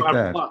 Just like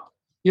that.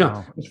 Yeah,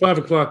 wow. It's 5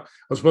 o'clock.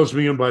 I was supposed to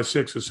be in by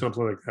 6 or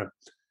something like that.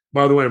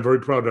 By the way, I'm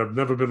very proud. I've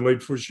never been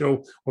late for a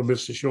show or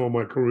missed a show in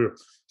my career.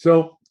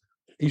 So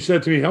he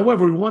said to me,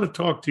 however, we want to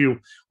talk to you.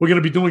 We're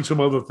going to be doing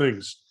some other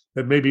things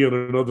that maybe on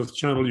another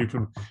channel you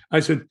can. I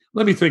said,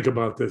 let me think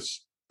about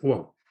this.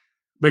 Well,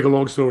 make a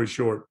long story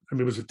short,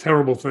 it was a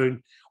terrible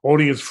thing.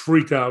 Audience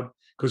freaked out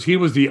because he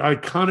was the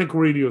iconic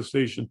radio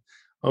station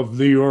of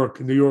New York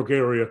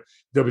area,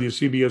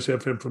 WCBS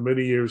FM for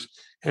many years.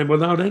 And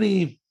without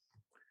any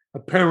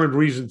apparent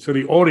reason to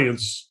the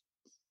audience,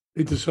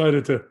 they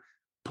decided to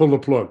pull the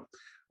plug.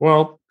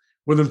 Well,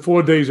 within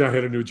 4 days, I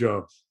had a new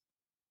job.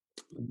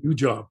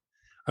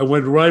 I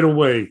went right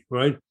away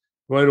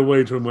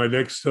to my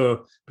next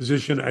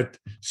position at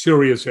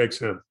Sirius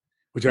XM,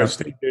 which I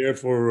stayed there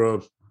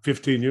for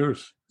 15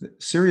 years.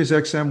 Sirius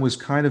XM was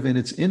kind of in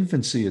its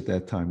infancy at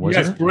that time,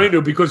 wasn't it? Yes, brand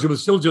new, because it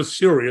was still just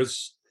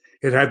Sirius.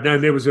 It had,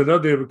 and there was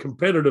another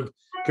competitor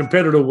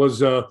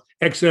was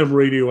XM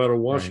Radio out of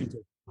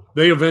Washington. Right.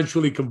 They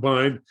eventually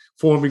combined,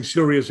 forming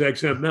Sirius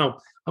XM. Now,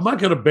 I'm not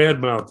going to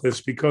badmouth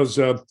this because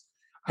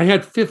I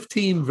had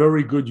 15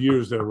 very good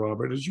years there,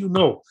 Robert. As you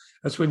know,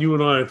 that's when you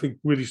and I think,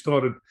 really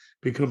started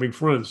becoming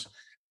friends.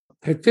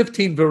 I had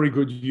 15 very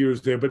good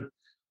years there. But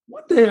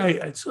one day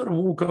I sort of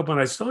woke up and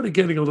I started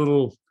getting a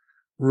little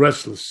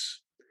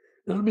restless.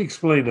 Now, let me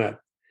explain that.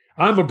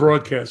 I'm a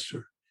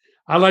broadcaster.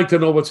 I like to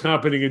know what's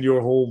happening in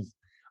your home.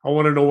 I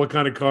want to know what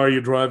kind of car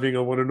you're driving.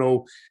 I want to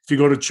know if you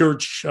go to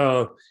church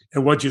and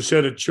what you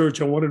said at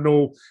church. I want to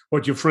know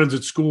what your friends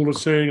at school are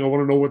saying. I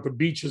want to know what the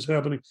beach is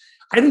happening.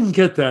 I didn't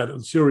get that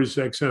on Sirius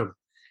XM.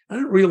 I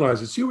didn't realize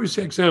that Sirius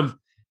XM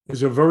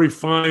is a very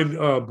fine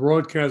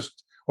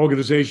broadcast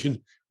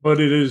organization, but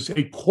it is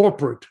a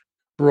corporate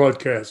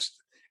broadcast.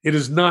 It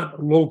is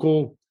not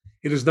local.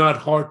 It is not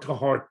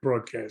heart-to-heart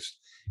broadcast.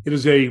 It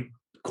is a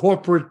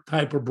corporate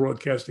type of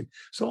broadcasting.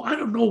 So I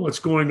don't know what's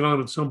going on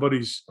in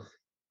somebody's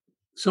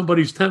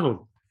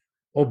town.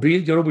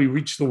 Albeit, we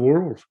reach the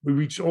world. We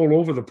reach all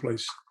over the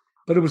place.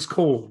 But it was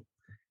cold.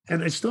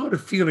 And I started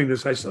feeling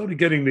this. I started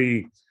getting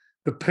the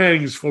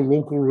pangs for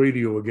local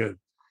radio again.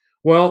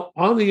 Well,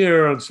 on the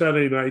air on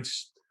Saturday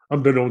nights,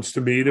 unbeknownst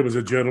to me, there was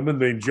a gentleman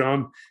named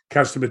John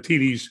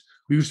Catsimatidis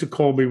who used to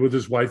call me with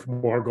his wife,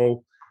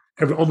 Margot,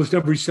 almost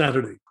every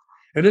Saturday.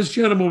 And this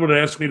gentleman would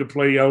ask me to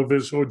play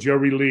Elvis or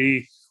Jerry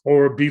Lee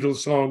or a Beatles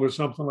song or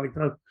something like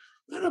that.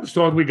 And I was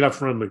talking, we got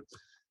friendly.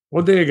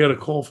 One day I got a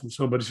call from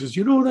somebody, says,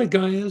 you know who that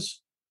guy is?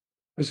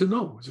 I said,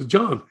 no. I said,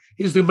 John,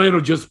 he's the man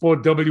who just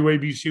bought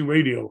WABC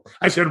radio.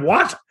 I said,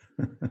 what?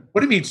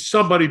 What do you mean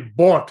somebody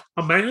bought?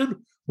 A man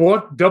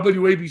bought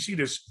WABC,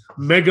 this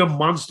mega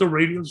monster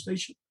radio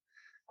station?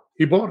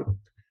 He bought it.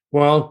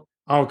 Well,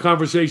 our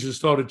conversation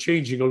started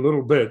changing a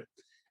little bit.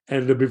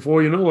 And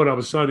before you know it, I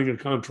was signing a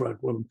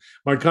contract with him.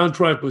 My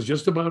contract was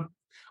just about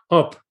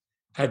up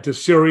at the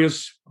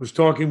Sirius. I was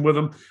talking with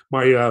him.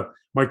 My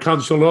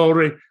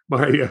consulore,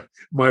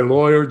 my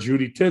lawyer,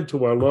 Judy Tent,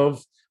 who I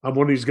love. I'm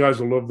one of these guys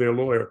who love their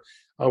lawyer.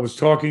 I was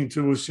talking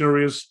to a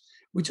Sirius.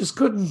 We just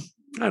couldn't,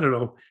 I don't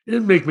know. It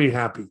didn't make me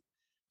happy.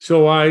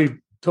 So I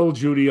told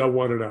Judy I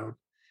wanted out.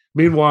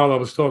 Meanwhile, I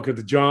was talking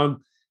to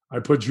John. I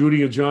put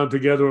Judy and John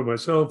together and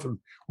myself, and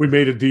we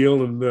made a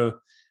deal. And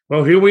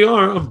well, here we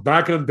are. I'm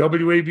back on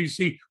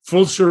WABC,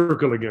 full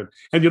circle again.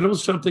 And you know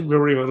something,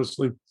 very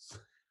honestly,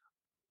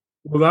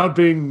 without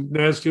being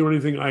nasty or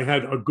anything, I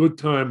had a good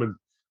time and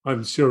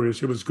I'm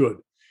serious. It was good.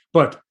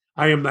 But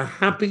I am the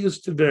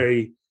happiest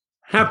today,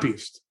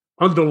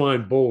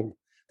 underlined bold,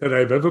 that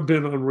I've ever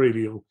been on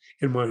radio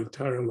in my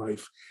entire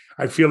life.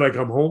 I feel like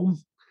I'm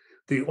home.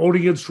 The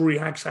audience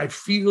reacts. I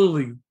feel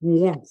the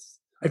warmth.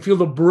 I feel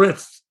the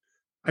breath.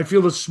 I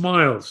feel the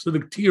smiles and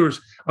the tears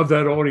of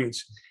that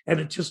audience. And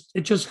it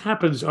just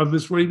happens on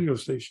this radio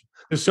station.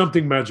 There's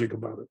something magic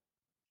about it.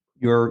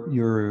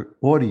 Your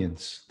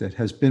audience that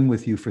has been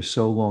with you for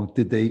so long,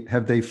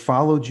 have they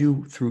followed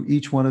you through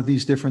each one of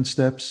these different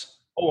steps?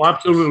 Oh,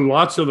 absolutely.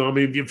 Lots of them. I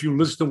mean, if you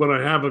listen to what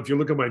I have, if you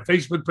look at my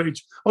Facebook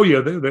page, oh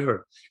yeah, they're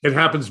there. It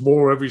happens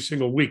more every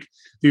single week.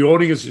 The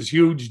audience is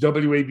huge.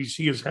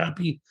 WABC is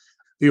happy.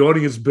 The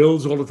audience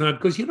builds all the time.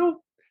 Because, you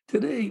know,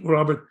 today,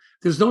 Robert,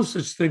 there's no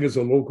such thing as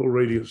a local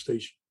radio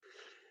station.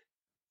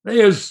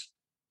 There's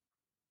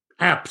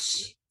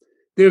apps.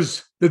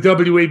 There's the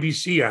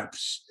WABC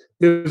apps.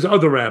 There's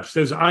other apps.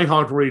 There's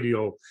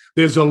iHeartRadio.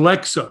 There's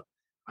Alexa.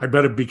 I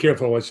better be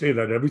careful how I say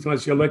that. Every time I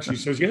say Alexa, she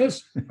says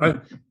yes.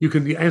 You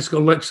can ask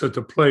Alexa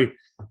to play.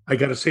 I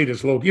got to say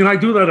this local. You know, I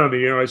do that on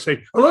the air. I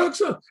say,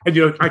 Alexa.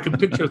 And I can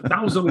picture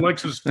 1,000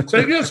 Alexas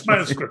saying, yes,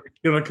 master.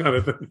 You know, kind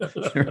of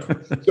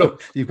thing. So,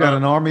 you've got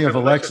an army of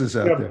Alexas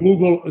out there.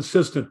 Google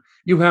Assistant.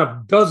 You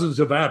have dozens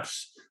of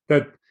apps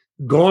that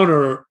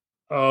garner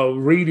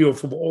radio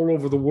from all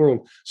over the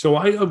world. So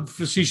I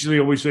facetiously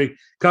always say,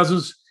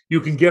 cousins, you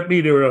can get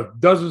me. There are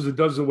dozens and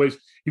dozens of ways.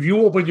 If you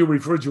open your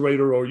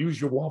refrigerator or use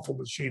your waffle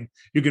machine,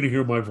 you're going to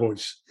hear my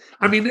voice.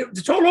 I mean,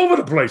 it's all over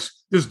the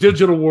place. This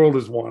digital world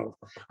is wild.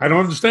 I don't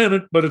understand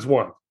it, but it's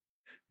wild.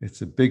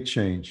 It's a big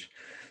change.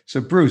 So,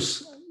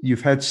 Bruce,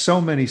 you've had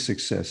so many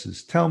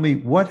successes. Tell me,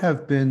 what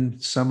have been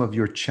some of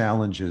your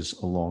challenges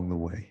along the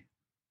way?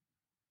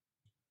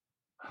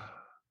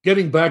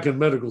 Getting back in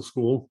medical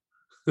school.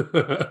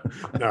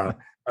 No,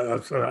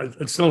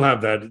 I still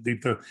have that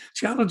deep down.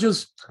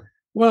 Challenges.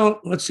 Well,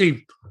 let's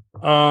see.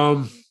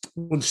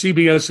 When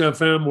CBS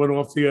FM went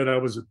off the air,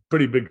 that was a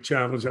pretty big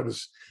challenge.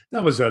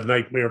 That was a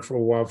nightmare for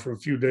a while, for a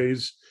few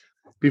days.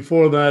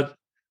 Before that,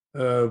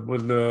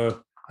 when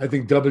I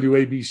think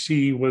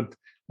WABC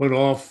went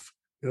off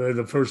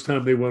the first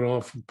time they went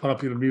off in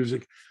popular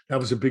music, that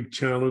was a big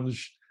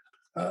challenge.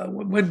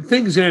 When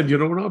things end, you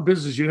know, in our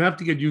business, you have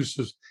to get used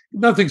to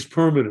nothing's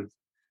permanent.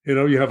 You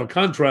know, you have a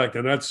contract,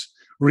 and that's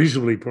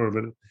reasonably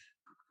permanent.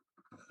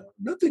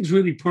 Nothing's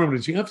really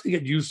permanent. So you have to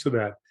get used to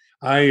that.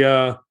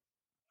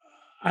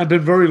 I've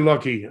been very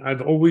lucky.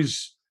 I've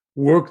always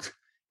worked,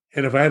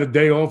 and if I had a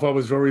day off, I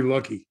was very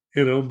lucky,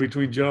 you know,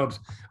 between jobs.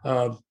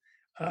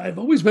 I've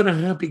always been a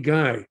happy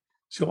guy.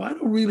 So I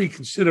don't really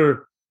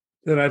consider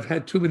that I've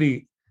had too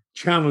many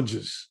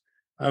challenges.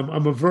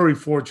 I'm a very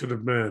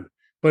fortunate man.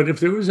 But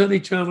if there is any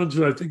challenges,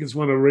 I think it's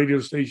when a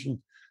radio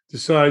station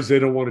decides they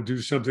don't want to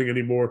do something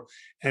anymore,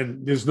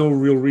 and there's no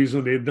real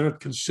reason. They're not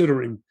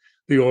considering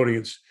the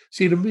audience.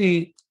 See, to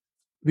me,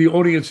 the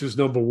audience is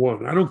number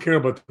one. I don't care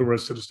about the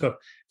rest of the stuff.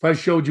 If I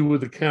showed you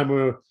with the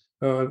camera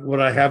what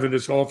I have in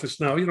this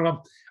office now, you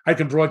know, I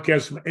can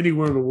broadcast from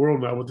anywhere in the world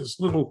now with this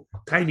little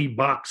tiny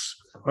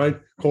box, right,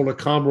 called a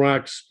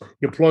Comrax.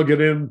 You plug it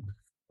in,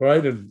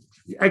 right, and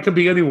I can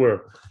be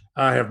anywhere.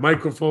 I have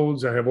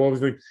microphones. I have all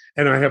everything,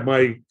 and I have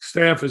my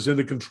staff is in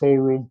the control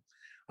room.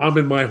 I'm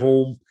in my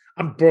home.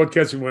 I'm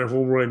broadcasting my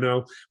home right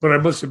now, but I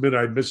must admit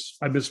I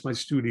miss my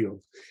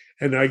studio.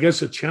 And I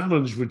guess a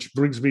challenge, which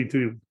brings me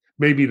to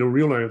maybe the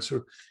real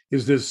answer,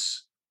 is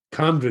this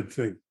convent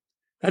thing.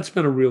 That's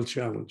been a real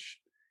challenge.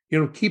 You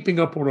know, keeping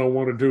up what I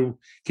want to do,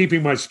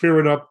 keeping my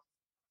spirit up,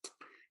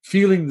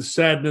 feeling the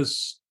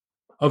sadness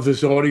of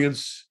this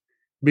audience,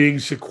 being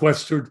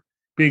sequestered,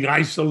 being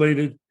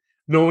isolated,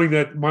 knowing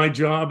that my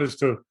job is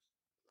to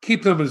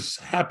keep them as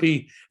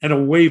happy and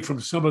away from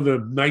some of the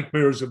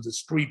nightmares of the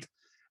street.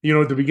 You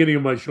know, at the beginning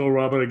of my show,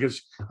 Robert, I guess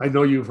I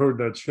know you've heard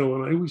that show,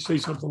 and I always say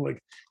something like,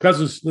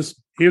 cousins,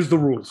 listen, here's the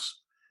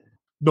rules.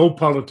 No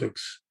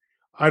politics.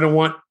 I don't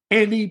want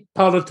any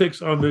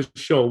politics on this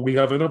show. We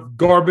have enough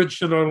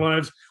garbage in our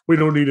lives. We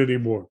don't need any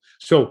more.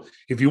 So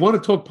if you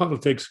want to talk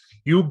politics,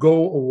 you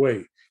go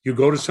away. You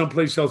go to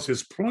someplace else.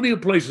 There's plenty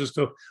of places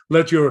to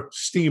let your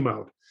steam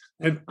out.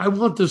 And I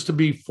want this to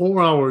be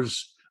 4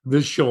 hours,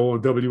 this show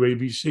on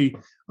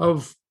WABC,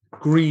 of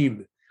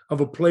green,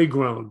 of a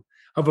playground,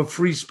 of a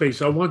free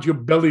space. I want your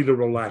belly to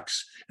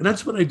relax. And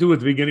that's what I do at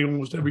the beginning of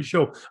almost every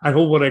show. I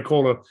hold what I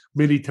call a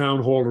mini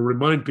town hall to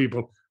remind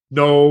people,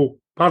 no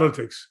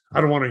politics.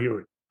 I don't want to hear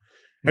it.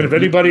 And if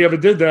anybody ever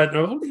did that, I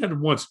only had it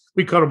once,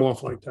 we cut them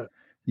off like that.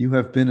 You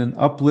have been an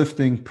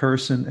uplifting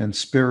person and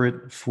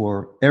spirit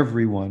for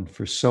everyone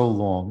for so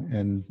long,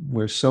 and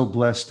we're so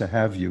blessed to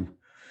have you.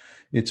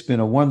 It's been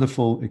a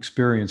wonderful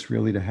experience,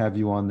 really, to have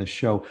you on this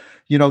show.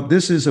 You know,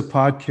 this is a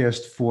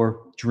podcast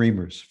for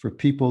dreamers, for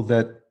people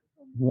that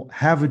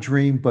have a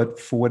dream, but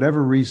for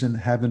whatever reason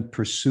haven't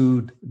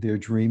pursued their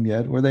dream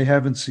yet, or they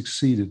haven't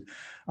succeeded.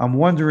 I'm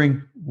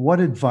wondering, what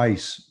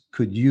advice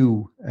could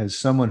you, as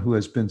someone who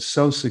has been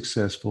so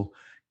successful,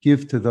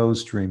 give to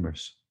those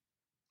dreamers?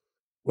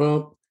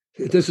 Well,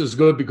 this is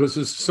good because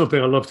this is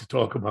something I love to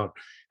talk about.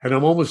 And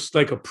I'm almost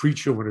like a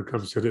preacher when it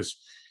comes to this.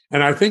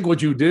 And I think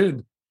what you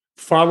did,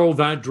 follow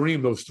that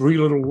dream, those 3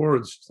 little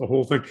words, the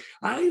whole thing.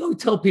 I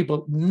tell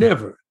people,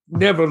 never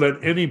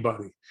let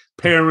anybody,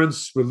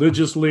 parents,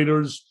 religious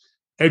leaders,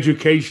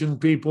 education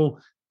people,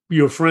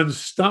 your friends,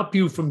 stop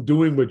you from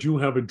doing what you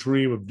have a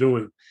dream of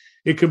doing.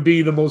 It can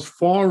be the most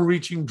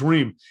far-reaching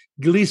dream.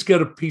 At least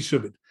get a piece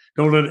of it.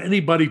 Don't let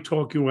anybody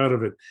talk you out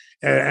of it.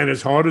 And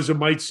as hard as it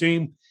might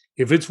seem,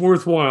 if it's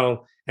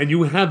worthwhile and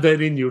you have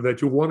that in you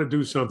that you want to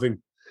do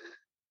something,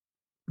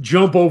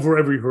 jump over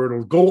every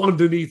hurdle, go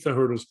underneath the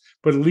hurdles,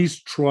 but at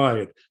least try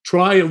it.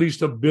 Try at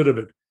least a bit of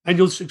it, and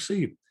you'll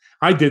succeed.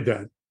 I did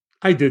that,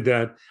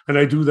 and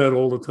I do that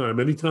all the time.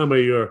 Anytime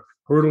a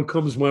hurdle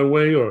comes my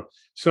way or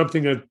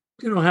something that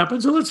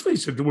happens, and let's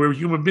face it, we're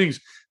human beings.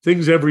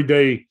 Things every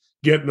day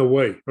get in the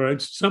way, right?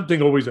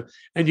 Something always,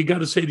 and you got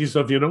to say to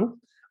yourself, I'm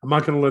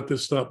not going to let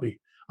this stop me.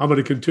 I'm going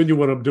to continue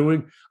what I'm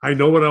doing. I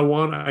know what I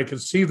want. I can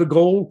see the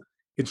goal.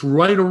 It's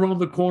right around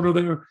the corner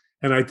there.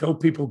 And I tell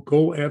people,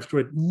 go after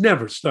it.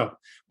 Never stop.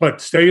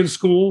 But stay in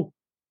school.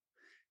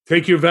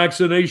 Take your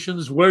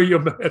vaccinations. Wear your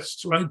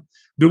masks, right?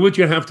 Do what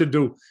you have to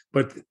do.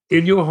 But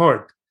in your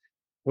heart,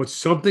 what's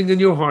something in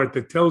your heart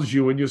that tells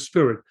you, in your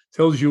spirit,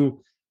 tells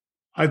you,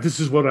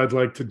 this is what I'd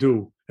like to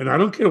do. And I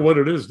don't care what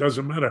it is.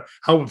 Doesn't matter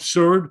how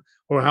absurd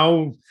or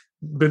how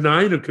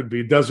benign it could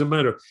be. It doesn't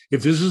matter.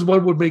 If this is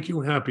what would make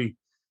you happy,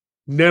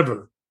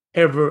 never,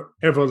 ever,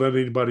 ever let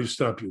anybody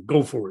stop you.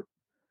 Go for it.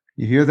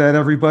 You hear that,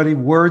 everybody?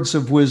 Words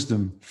of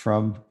wisdom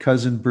from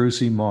cousin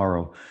Brucey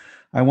Morrow.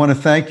 I want to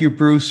thank you,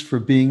 Bruce, for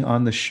being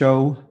on the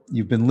show.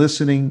 You've been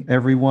listening,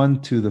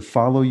 everyone, to the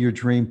Follow Your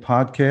Dream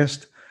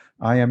podcast.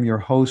 I am your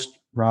host,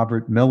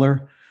 Robert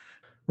Miller.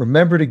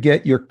 Remember to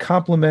get your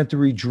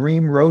complimentary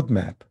dream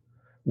roadmap,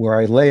 where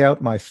I lay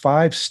out my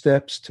 5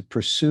 steps to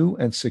pursue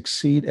and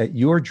succeed at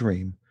your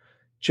dream,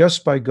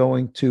 just by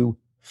going to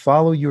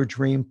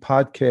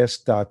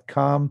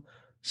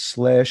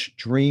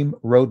followyourdreampodcast.com/dream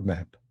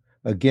roadmap.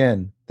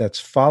 Again, that's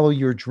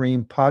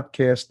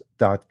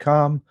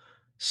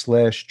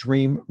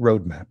followyourdreampodcast.com/dream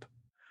roadmap.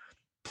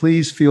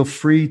 Please feel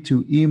free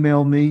to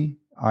email me.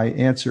 I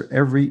answer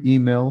every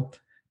email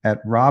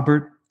at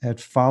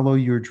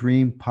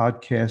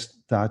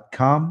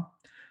robert@followyourdreampodcast.com.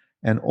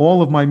 And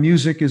all of my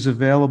music is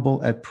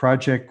available at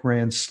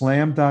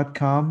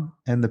projectgrandslam.com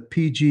and the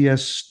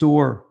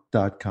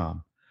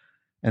pgsstore.com.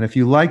 And if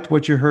you liked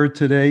what you heard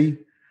today,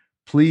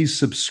 please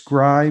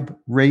subscribe,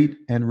 rate,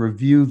 and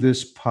review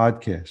this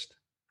podcast.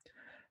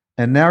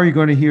 And now you're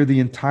going to hear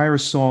the entire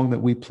song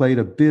that we played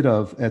a bit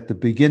of at the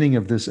beginning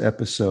of this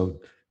episode.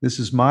 This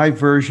is my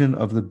version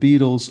of the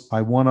Beatles'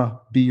 I Wanna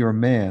Be Your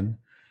Man,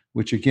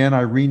 which again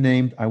I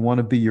renamed I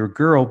Wanna Be Your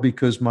Girl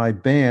because my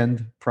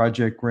band,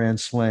 Project Grand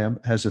Slam,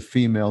 has a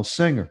female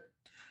singer.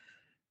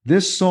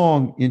 This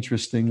song,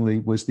 interestingly,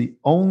 was the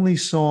only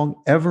song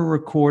ever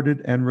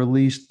recorded and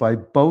released by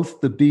both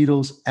the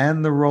Beatles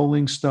and the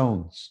Rolling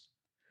Stones.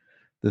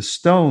 The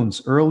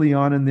Stones, early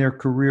on in their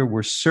career,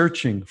 were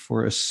searching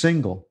for a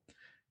single,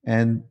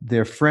 and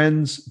their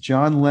friends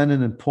John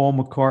Lennon and Paul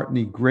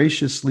McCartney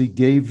graciously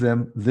gave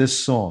them this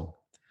song.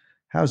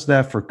 How's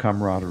that for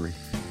camaraderie?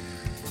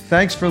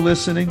 Thanks for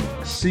listening.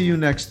 See you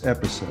next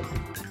episode.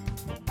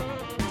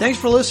 Thanks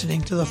for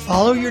listening to the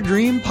Follow Your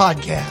Dream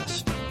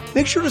podcast.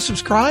 Make sure to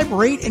subscribe,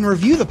 rate, and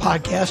review the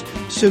podcast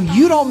so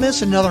you don't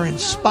miss another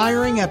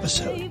inspiring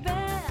episode.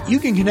 You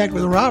can connect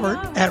with Robert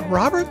at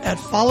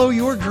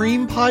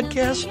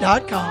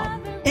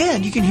followyourdreampodcast.com.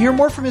 And you can hear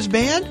more from his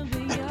band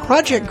at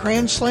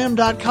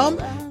projectgrandslam.com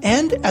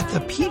and at the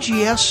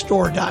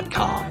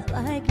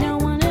pgsstore.com.